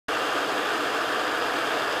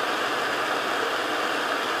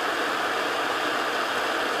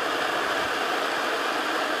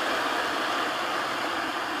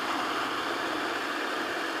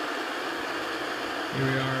Here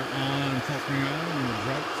we are on Salt Spring Island in the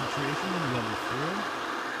drought situation, level 4.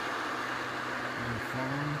 On a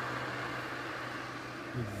farm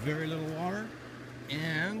with very little water,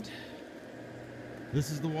 and this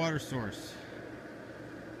is the water source.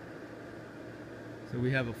 So we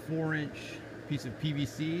have a 4-inch piece of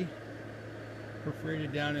PVC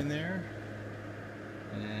perforated down in there,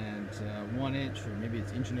 and 1 inch, or maybe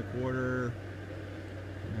it's 1.25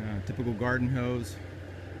 inches, typical garden hose,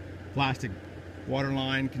 plastic water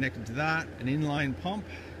line connected to that, an inline pump,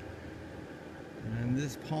 and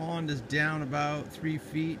this pond is down about 3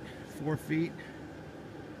 feet, 4 feet,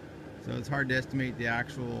 so it's hard to estimate the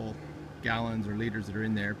actual gallons or liters that are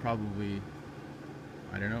in there. Probably,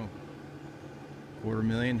 I don't know,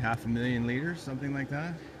 250,000, 500,000 liters, something like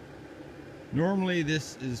that. Normally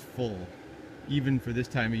this is full. Even for this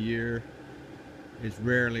time of year, it's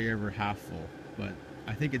rarely ever half full, but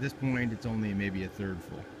I think at this point it's only maybe a third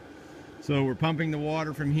full. So we're pumping the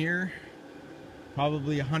water from here,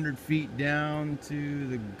 probably 100 feet down to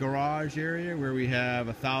the garage area where we have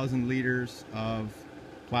 1,000 liters of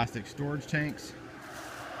plastic storage tanks.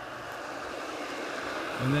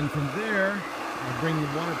 And then from there, I'll bring the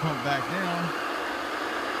water pump back down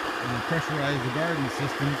and pressurize the garden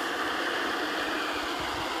system.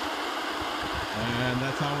 And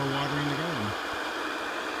that's how we're watering the garden.